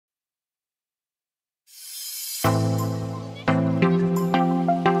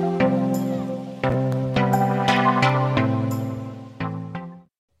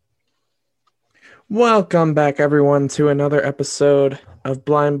Welcome back, everyone, to another episode of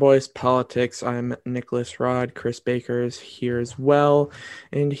Blind Boys Politics. I'm Nicholas Rod. Chris Baker is here as well,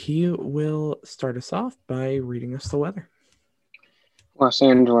 and he will start us off by reading us the weather. Los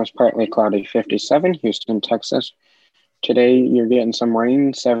Angeles, partly cloudy, 57. Houston, Texas. Today, you're getting some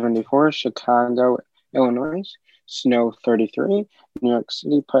rain, 74. Chicago, Illinois, snow, 33. New York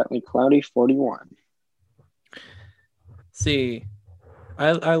City, partly cloudy, 41. See,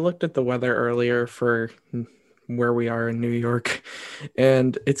 I looked at the weather earlier for where we are in New York,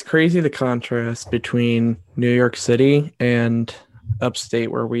 and it's crazy the contrast between New York City and upstate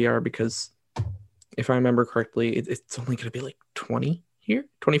where we are, because if I remember correctly, it's only going to be like 20 here,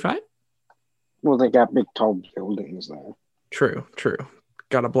 25? Well, they got big, tall buildings there. True.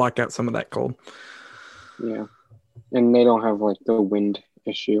 Got to block out some of that cold. Yeah. And they don't have, like, the wind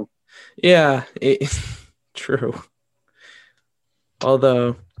issue. Yeah, true.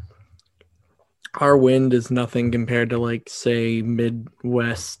 Although our wind is nothing compared to, like, say,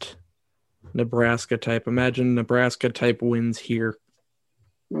 Midwest Nebraska type. Imagine Nebraska type winds here.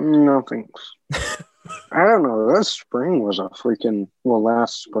 No thanks. I don't know. Last spring was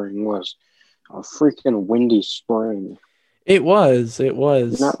last spring was a freaking windy spring. It was.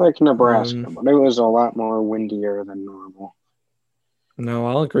 Not like Nebraska, but it was a lot more windier than normal. No,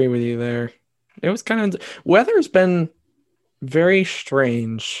 I'll agree with you there. It was kind of... Weather's been very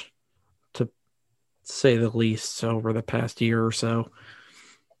strange, to say the least, over the past year or so.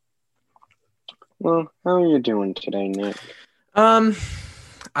 Well, how are you doing today, Nick? That's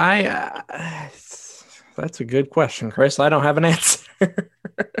a good question, Chris. I don't have an answer.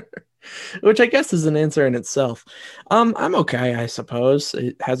 Which I guess is an answer in itself. I'm okay, I suppose.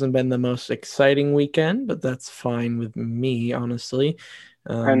 It hasn't been the most exciting weekend, but that's fine with me, honestly.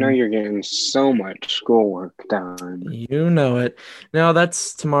 I know you're getting so much schoolwork done. You know it. No,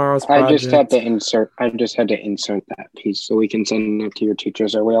 that's tomorrow's project. I just had to insert that piece so we can send it to your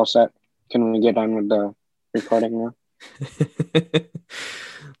teachers. Are we all set? Can we get on with the recording now?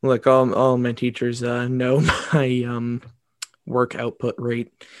 Look, all my teachers know my work output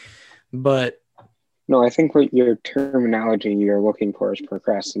rate, but no, I think what your terminology you're looking for is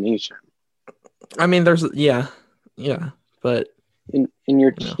procrastination. I mean, but and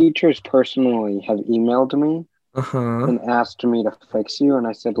your teachers personally have emailed me and asked me to fix you, and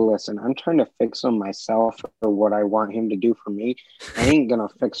I said, listen, I'm trying to fix him myself for what I want him to do for me. I ain't gonna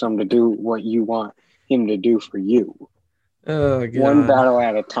fix him to do what you want him to do for you. Oh, God. One battle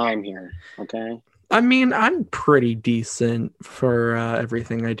at a time here, okay? I mean, I'm pretty decent for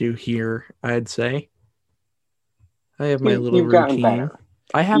everything I do here, I'd say. I have my little routine. Gotten better.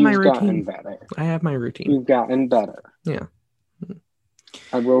 I have my routine. I have my routine. You've gotten better. Yeah.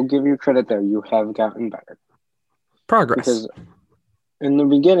 I will give you credit there. You have gotten better. Progress. Because in the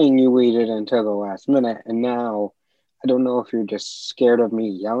beginning, you waited until the last minute, and now I don't know if you're just scared of me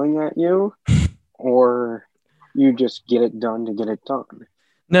yelling at you or you just get it done to get it done.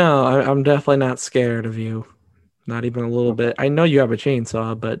 No, I'm definitely not scared of you. Not even a little bit. I know you have a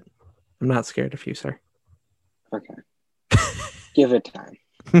chainsaw, but I'm not scared of you, sir. Okay. Give it time.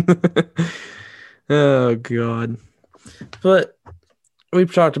 Oh, God. But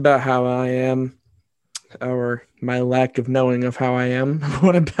we've talked about how I am, or my lack of knowing of how I am.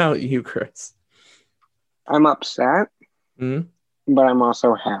 What about you, Chris? I'm upset, but I'm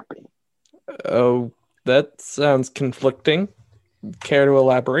also happy. Oh, that sounds conflicting. Care to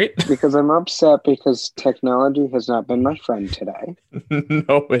elaborate? Because I'm upset because technology has not been my friend today.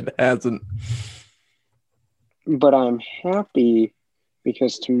 No, it hasn't. But I'm happy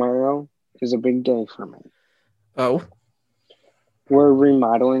because tomorrow is a big day for me. Oh? We're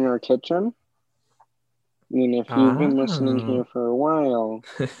remodeling our kitchen. I mean, if you've been listening here for a while,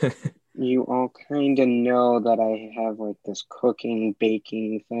 you all kind of know that I have like this cooking,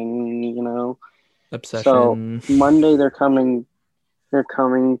 baking thing, you know? Obsession. So Monday they're coming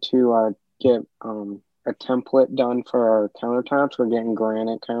to get a template done for our countertops. We're getting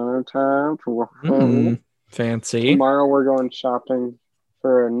granite countertops. Fancy. Tomorrow we're going shopping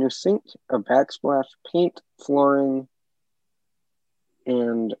for a new sink, a backsplash, paint, flooring,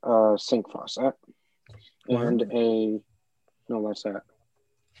 and a sink faucet. And what's that?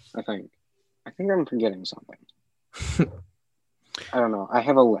 I think I'm forgetting something. I don't know. I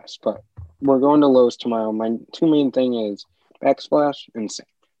have a list, but we're going to Lowe's tomorrow. My two main thing is backsplash and sink.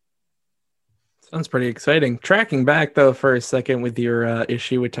 Sounds pretty exciting. Tracking back though for a second with your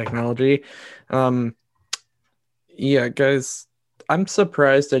issue with technology. Yeah, guys, I'm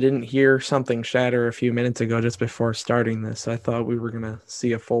surprised I didn't hear something shatter a few minutes ago just before starting this. I thought we were gonna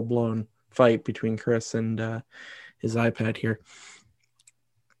see a full-blown fight between Chris and his iPad here.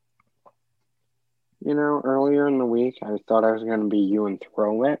 Earlier in the week, I thought I was going to be you and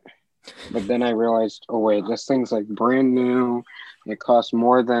throw it. But then I realized, oh, wait, this thing's like brand new. It costs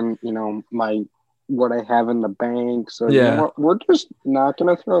more than, what I have in the bank. So, you know Yeah. what? We're just not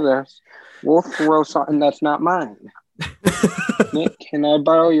going to throw this. We'll throw something that's not mine. Nick, can I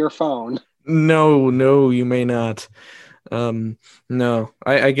borrow your phone? No, you may not. No,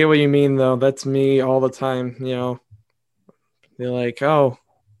 I get what you mean though. That's me all the time. They're like, oh,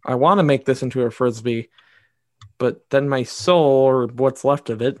 I want to make this into a frisbee, but then my soul or what's left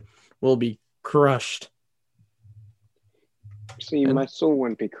of it will be crushed. See, And my soul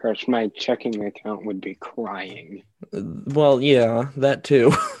wouldn't be crushed. My checking account would be crying. well, yeah, that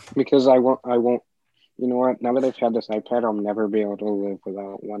too. Because I won't, you know what? Now that I've had this iPad, I'll never be able to live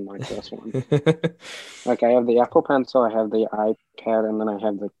without one like this one. Like, I have the Apple Pencil, I have the iPad, and then I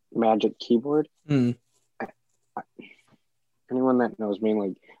have the Magic Keyboard. Hmm. Anyone that knows me,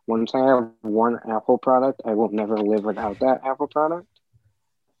 like, once I have one Apple product, I will never live without that Apple product.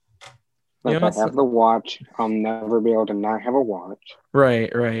 Like, I have the watch. I'll never be able to not have a watch.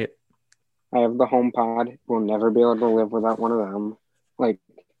 Right. I have the HomePod. We'll never be able to live without one of them. Like,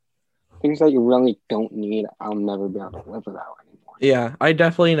 things that you really don't need, I'll never be able to live without anymore. Yeah, I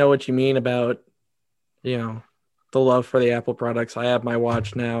definitely know what you mean about, the love for the Apple products. I have my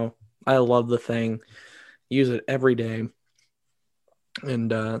watch now. I love the thing. Use it every day. And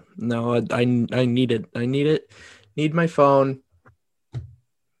no, I need it. I need it. Need my phone.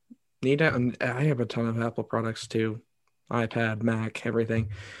 I have a ton of Apple products too. iPad, Mac, everything.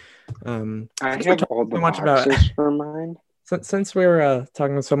 I Since we're have talking all the so much about boxes for mine. since we're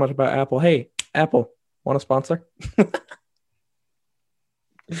talking so much about Apple, hey, Apple, want to sponsor?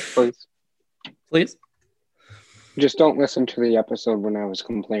 Please. Please. Just don't listen to the episode when I was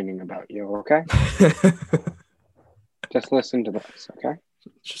complaining about you, okay? Just listen to this, okay?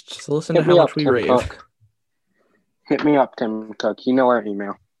 Just listen to how much we rave. Cook. Hit me up, Tim Cook. You know our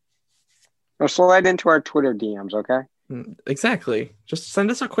email. Or slide into our Twitter DMs, okay? Exactly. Just send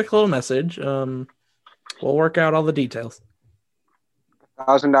us a quick little message. We'll work out all the details.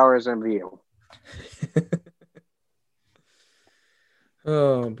 $1,000 in view.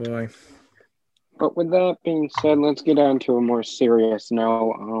 Oh boy. But with that being said, let's get on to a more serious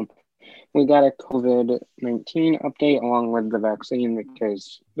note. We got a COVID-19 update along with the vaccine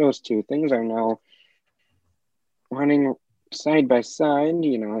because those two things are now running side by side.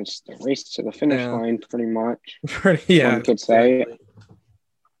 It's the race to the finish line, pretty much. Yeah, one could say. Exactly.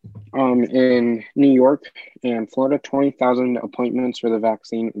 In New York and Florida, 20,000 appointments for the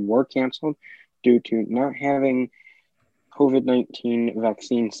vaccine were canceled due to not having COVID-19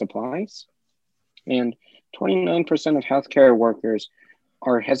 vaccine supplies. And 29% of healthcare workers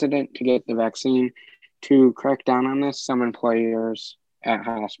are hesitant to get the vaccine. To crack down on this, some employers at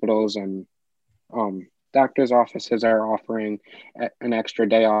hospitals and doctors' offices are offering an extra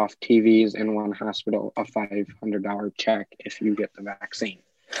day off. TVs in one hospital, a $500 check if you get the vaccine.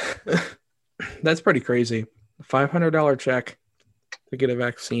 That's pretty crazy. $500 check to get a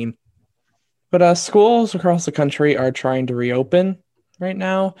vaccine. But schools across the country are trying to reopen right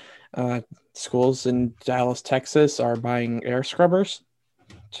now. Schools in Dallas, Texas are buying air scrubbers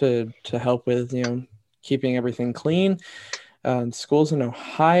to help with, keeping everything clean. Schools in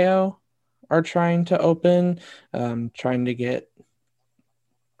Ohio are trying to open, trying to get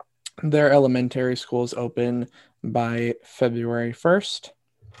their elementary schools open by February 1st.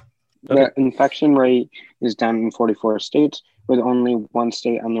 The infection rate is down in 44 states, with only one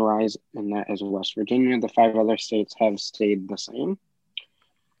state on the rise, and that is West Virginia. The 5 other states have stayed the same.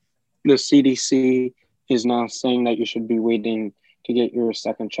 The CDC is now saying that you should be waiting to get your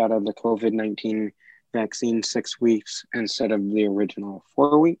second shot of the COVID-19 vaccine 6 weeks instead of the original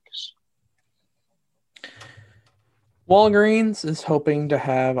 4 weeks. Walgreens is hoping to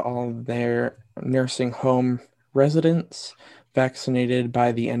have all of their nursing home residents vaccinated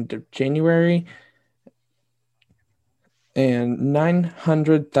by the end of January, and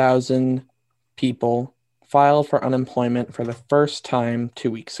 900,000 people filed for unemployment for the first time 2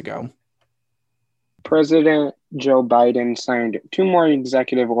 weeks ago. President Joe Biden signed 2 more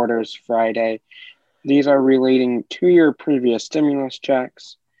executive orders Friday. These are relating to your previous stimulus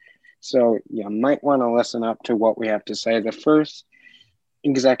checks, so you might want to listen up to what we have to say. The first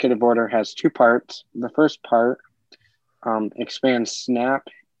executive order has 2 parts. The first part expands SNAP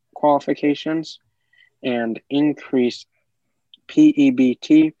qualifications and increase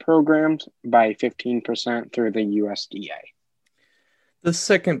PEBT programs by 15% through the USDA. The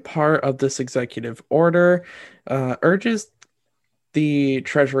second part of this executive order urges the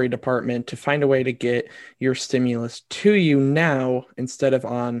Treasury Department to find a way to get your stimulus to you now instead of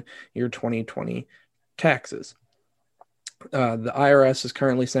on your 2020 taxes. The IRS is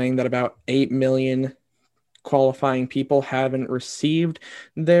currently saying that about 8 million qualifying people haven't received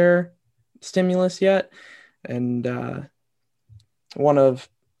their stimulus yet. And one of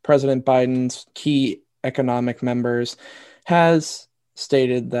President Biden's key economic members has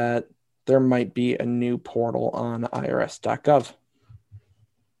stated that there might be a new portal on irs.gov.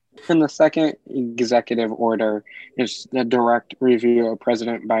 And the second executive order is the direct review of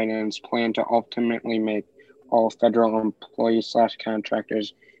President Biden's plan to ultimately make all federal employees /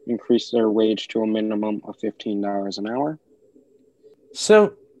 contractors increase their wage to a minimum of $15 an hour.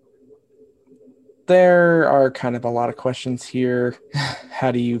 So there are kind of a lot of questions here.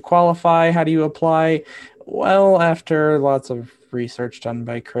 How do you qualify? How do you apply? Well, after lots of research done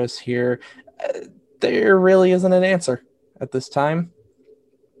by Chris here, there really isn't an answer at this time.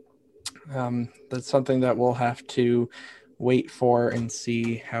 That's something that we'll have to wait for and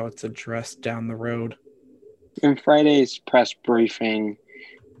see how it's addressed down the road. In Friday's press briefing,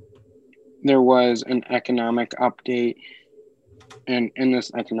 there was an economic update. And in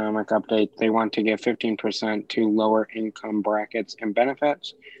this economic update, they want to give 15% to lower income brackets and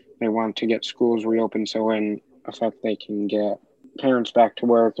benefits. They want to get schools reopened so in effect they can get parents back to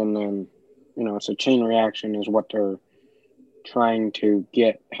work. And then, it's a chain reaction is what they're trying to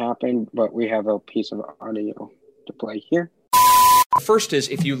get happen. But we have a piece of audio to play here. First is,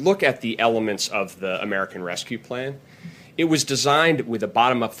 if you look at the elements of the American Rescue Plan, it was designed with a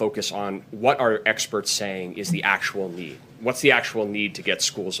bottom-up focus on what are experts saying is the actual need. What's the actual need to get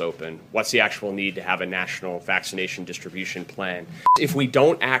schools open? What's the actual need to have a national vaccination distribution plan? If we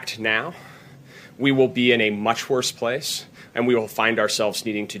don't act now, we will be in a much worse place, and we will find ourselves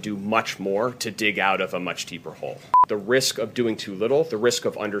needing to do much more to dig out of a much deeper hole. The risk of doing too little, the risk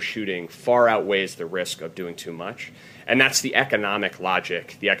of undershooting, far outweighs the risk of doing too much. And that's the economic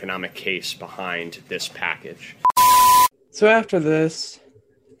logic, the economic case behind this package. So after this,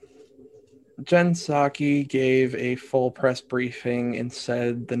 Jen Psaki gave a full press briefing and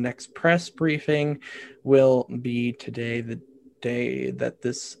said the next press briefing will be today, the day that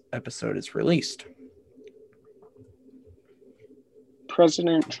this episode is released.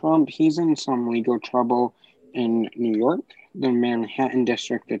 President Trump, he's in some legal trouble in New York. The Manhattan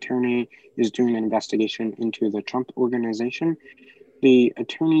District Attorney is doing an investigation into the Trump Organization. The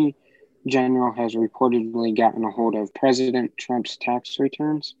Attorney General has reportedly gotten a hold of President Trump's tax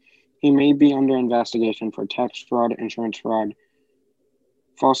returns. He may be under investigation for tax fraud, insurance fraud,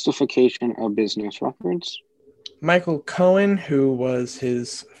 falsification of business records. Michael Cohen, who was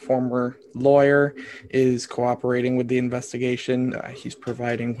his former lawyer, is cooperating with the investigation. He's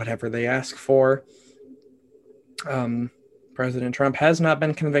providing whatever they ask for. President Trump has not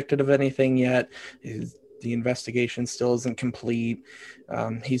been convicted of anything yet. The investigation still isn't complete.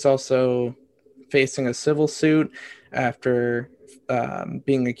 He's also facing a civil suit after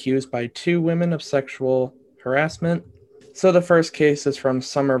being accused by 2 women of sexual harassment. So the first case is from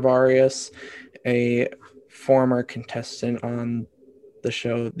Summer Various, a former contestant on the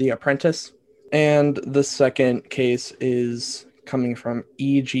show The Apprentice. And the second case is coming from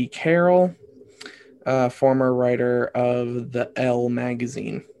E.G. Carroll, former writer of the Elle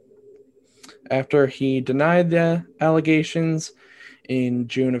magazine. After he denied the allegations in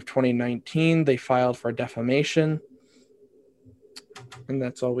June of 2019, they filed for defamation. And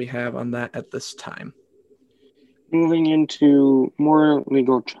that's all we have on that at this time. Moving into more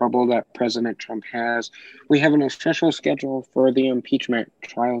legal trouble that President Trump has, we have an official schedule for the impeachment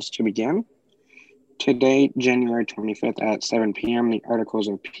trials to begin. Today, January 25th at 7 p.m., the articles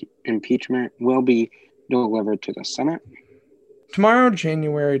of impeachment will be delivered to the Senate. Tomorrow,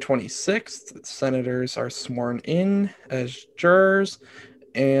 January 26th, senators are sworn in as jurors,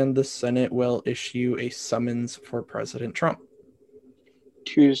 and the Senate will issue a summons for President Trump.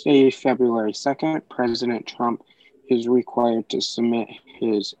 Tuesday, February 2nd, President Trump is required to submit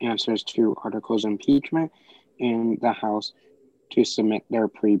his answers to articles of impeachment, and the House to submit their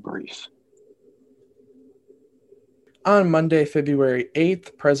pre-brief. On Monday, February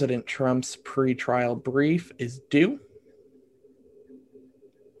 8th, President Trump's pre-trial brief is due.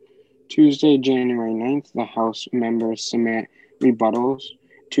 Tuesday, January 9th, the House members submit rebuttals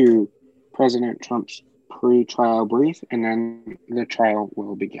to President Trump's pre-trial brief, and then the trial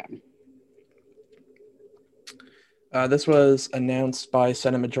will begin. This was announced by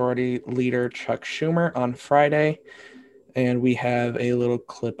Senate Majority Leader Chuck Schumer on Friday, and we have a little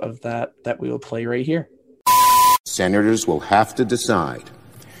clip of that we will play right here. Senators will have to decide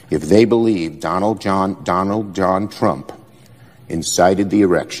if they believe Donald John Trump incited the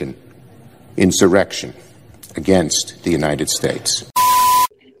insurrection against the United States.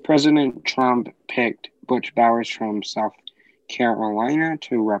 President Trump picked Butch Bowers from South Carolina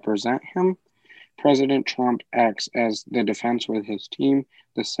to represent him. President Trump acts as the defense with his team.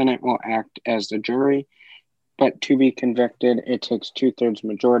 The Senate will act as the jury. But to be convicted, it takes 2/3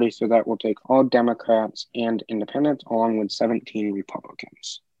 majority, so that will take all Democrats and independents, along with 17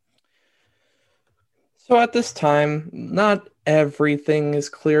 Republicans. So at this time, not everything is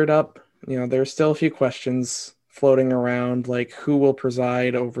cleared up. There's still a few questions floating around, like who will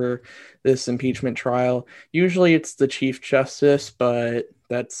preside over this impeachment trial. Usually it's the Chief Justice, but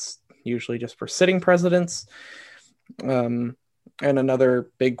that's usually just for sitting presidents. And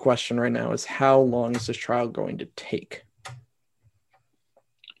another big question right now is how long is this trial going to take?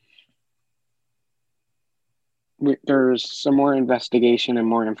 There's some more investigation and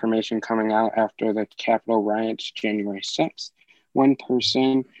more information coming out after the Capitol riots January 6th. One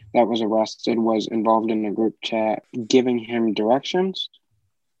person that was arrested was involved in a group chat giving him directions.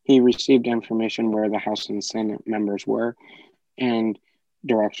 He received information where the House and Senate members were and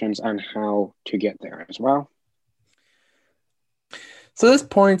directions on how to get there as well. So this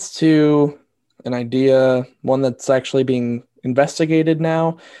points to an idea, one that's actually being investigated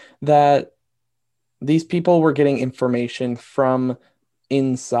now, that these people were getting information from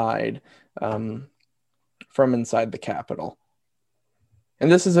inside the Capitol.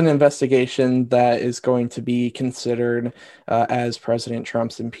 And this is an investigation that is going to be considered as President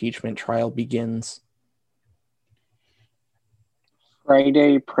Trump's impeachment trial begins.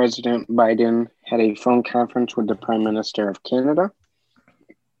 Friday, President Biden had a phone conference with the Prime Minister of Canada.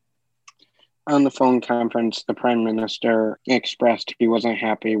 On the phone conference, the Prime Minister expressed he wasn't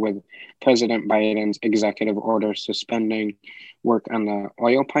happy with President Biden's executive order suspending work on the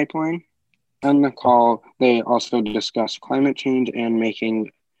oil pipeline. On the call, they also discussed climate change and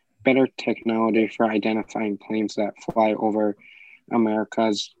making better technology for identifying planes that fly over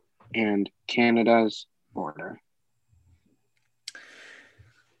America's and Canada's border.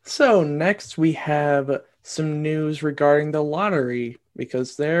 So next we have some news regarding the lottery,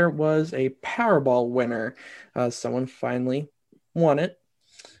 because there was a Powerball winner. Someone finally won it.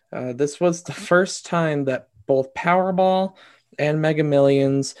 This was the first time that both Powerball and Mega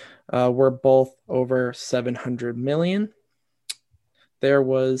Millions were both over 700 million. There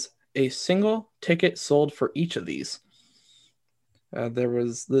was a single ticket sold for each of these.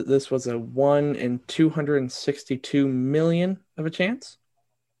 This was a 1 in 262 million of a chance.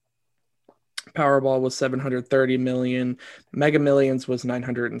 Powerball was 730 million. Mega Millions was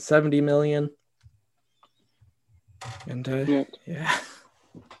 970 million. And yeah.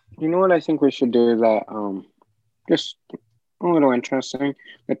 You know what I think we should do that just a little interesting.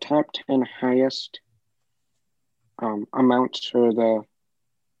 The top 10 highest amounts for the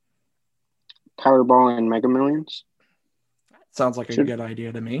Powerball and Mega Millions. Sounds like a good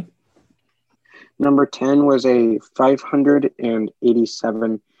idea to me. Number 10 was a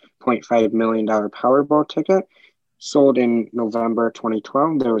 $587.5 million Powerball ticket sold in November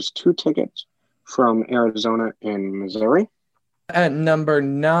 2012. There was 2 tickets from Arizona and Missouri. At number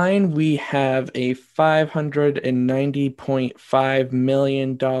 9, we have a $590.5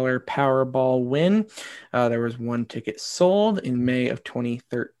 million Powerball win. There was 1 ticket sold in May of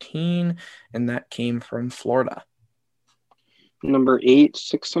 2013, and that came from Florida. Number 8,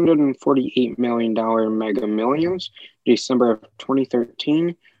 $648 million Mega Millions, December of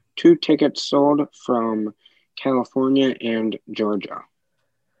 2013. 2 tickets sold from California and Georgia.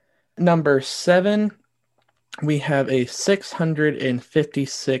 Number 7, we have a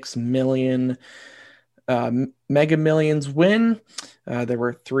 $656 million Mega Millions win. There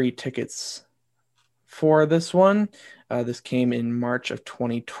were 3 tickets for this one. This came in March of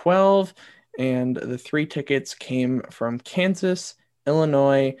 2012, and the 3 tickets came from Kansas,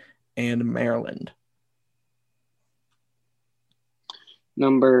 Illinois, and Maryland.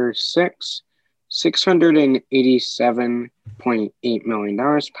 Number 6, $687.8 million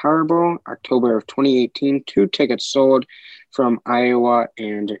Powerball, October of 2018. 2 tickets sold from Iowa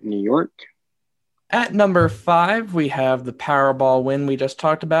and New York. At number 5, we have the Powerball win we just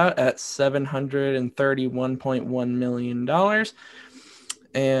talked about at $731.1 million.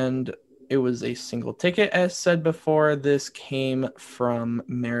 And it was a single ticket, as said before. This came from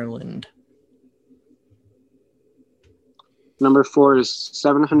Maryland. Number 4 is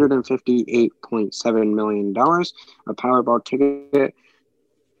 $758.7 million, a Powerball ticket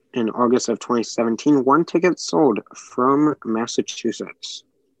in August of 2017. 1 ticket sold from Massachusetts.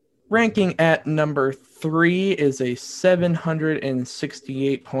 Ranking at number 3 is a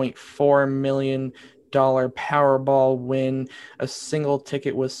 $768.4 million Powerball win. A single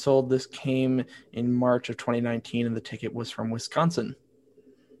ticket was sold. This came in March of 2019, and the ticket was from Wisconsin.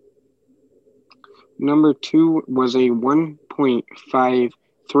 Number 2 was a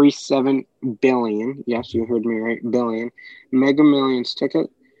 1.537 billion, yes, you heard me right, billion, Mega Millions ticket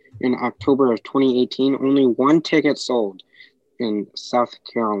in October of 2018. Only one ticket sold in South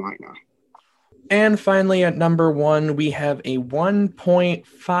Carolina. And finally, at number 1, we have a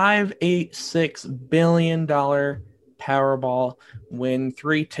 $1.586 billion Powerball win.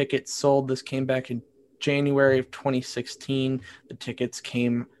 3 tickets sold. This came back in January of 2016. The tickets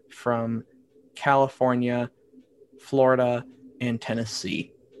came from California, Florida, and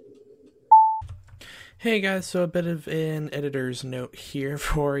Tennessee. Hey guys, so a bit of an editor's note here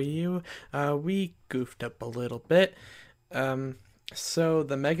for you. We goofed up a little bit. So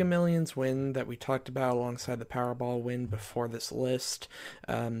the Mega Millions win that we talked about alongside the Powerball win before this list,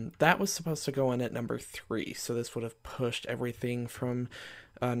 that was supposed to go in at number 3. So this would have pushed everything from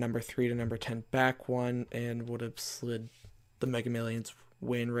number 3 to number 10 back one and would have slid the Mega Millions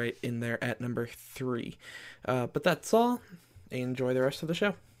win right in there at number 3. But that's all. Enjoy the rest of the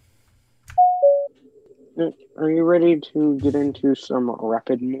show. Are you ready to get into some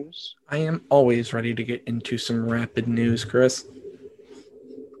rapid news? I am always ready to get into some rapid news, Chris.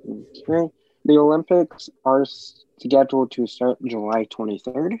 Okay. The Olympics are scheduled to start July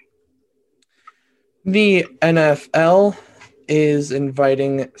 23rd. The NFL is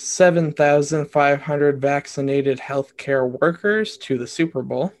inviting 7,500 vaccinated healthcare workers to the Super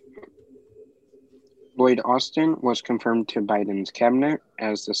Bowl. Lloyd Austin was confirmed to Biden's cabinet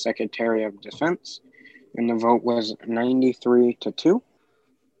as the Secretary of Defense, and the vote was 93-2.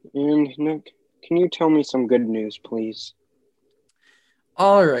 And Nick, can you tell me some good news, please?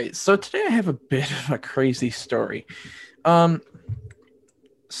 All right, so today I have a bit of a crazy story.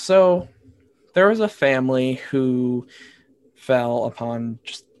 So there was a family who fell upon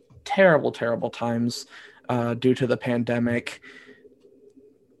just terrible, terrible times due to the pandemic.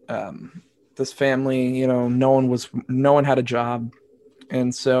 This family, no one had a job,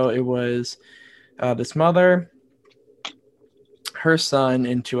 and so it was this mother, her son,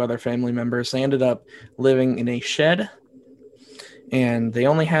 and 2 other family members. They ended up living in a shed, and they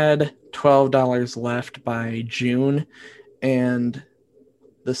only had $12 left by June. And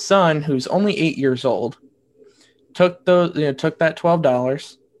the son, who's only 8 years old, took that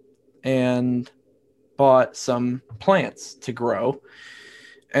 $12 and bought some plants to grow,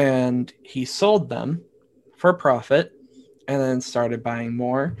 and he sold them for profit, and then started buying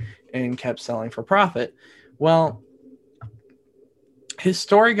more and kept selling for profit. Well, his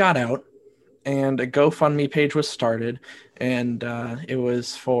story got out, and a GoFundMe page was started, and it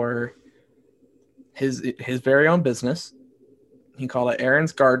was for his very own business. He called it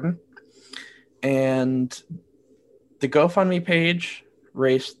Aaron's Garden, and the GoFundMe page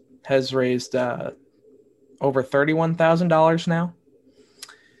has raised over $31,000 now,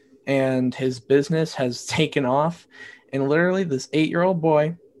 and his business has taken off. And literally, this 8-year-old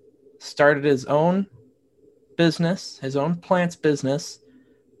boy started his own business, his own plants business,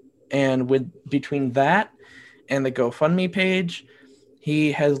 and between that and the GoFundMe page,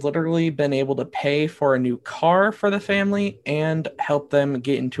 he has literally been able to pay for a new car for the family and help them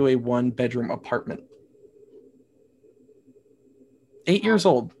get into a 1-bedroom apartment. 8 years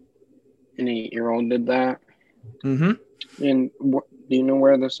old. An 8-year-old did that? Mm-hmm. And do you know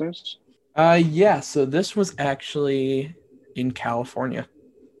where this is? Yeah, so this was actually in California.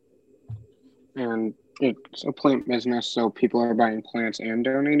 And it's a plant business, so people are buying plants and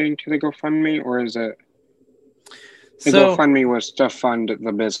donating to the GoFundMe, or is it the GoFundMe was to fund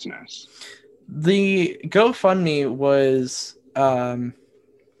the business? The GoFundMe was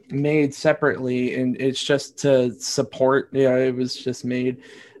made separately, and it's just to support. It was just made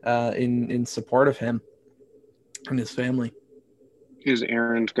in support of him and his family. Is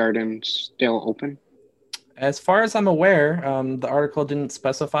Aaron's Garden still open? As far as I'm aware, the article didn't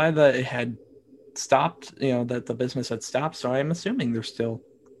specify that it had stopped, that the business had stopped, so I'm assuming they're still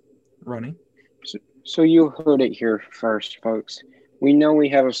running. So you heard it here first, folks. We know we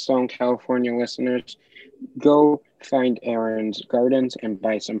have some California listeners. Go find Aaron's Gardens and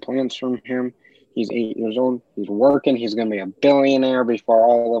buy some plants from him. He's 8 years old. He's working. He's going to be a billionaire before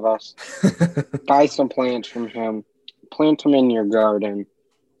all of us. Buy some plants from him. Plant them in your garden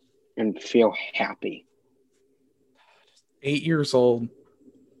and feel happy. 8 years old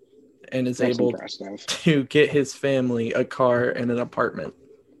and is That's able impressive. to get his family a car and an apartment.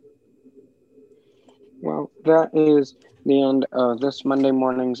 Well, that is the end of this Monday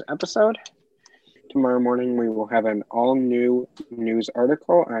morning's episode. Tomorrow morning, we will have an all-new news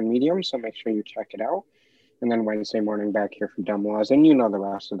article on Medium, so make sure you check it out. And then Wednesday morning, back here for Dumb Laws. And you know the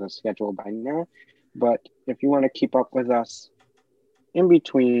rest of the schedule by now. But if you want to keep up with us in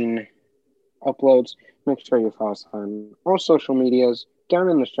between uploads. Make sure you follow us on all social medias down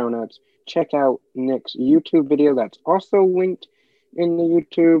in the show notes. Check out Nick's YouTube video that's also linked in the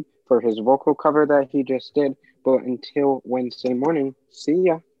YouTube for his vocal cover that he just did. But until Wednesday morning, see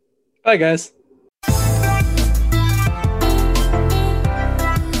ya. Bye, guys.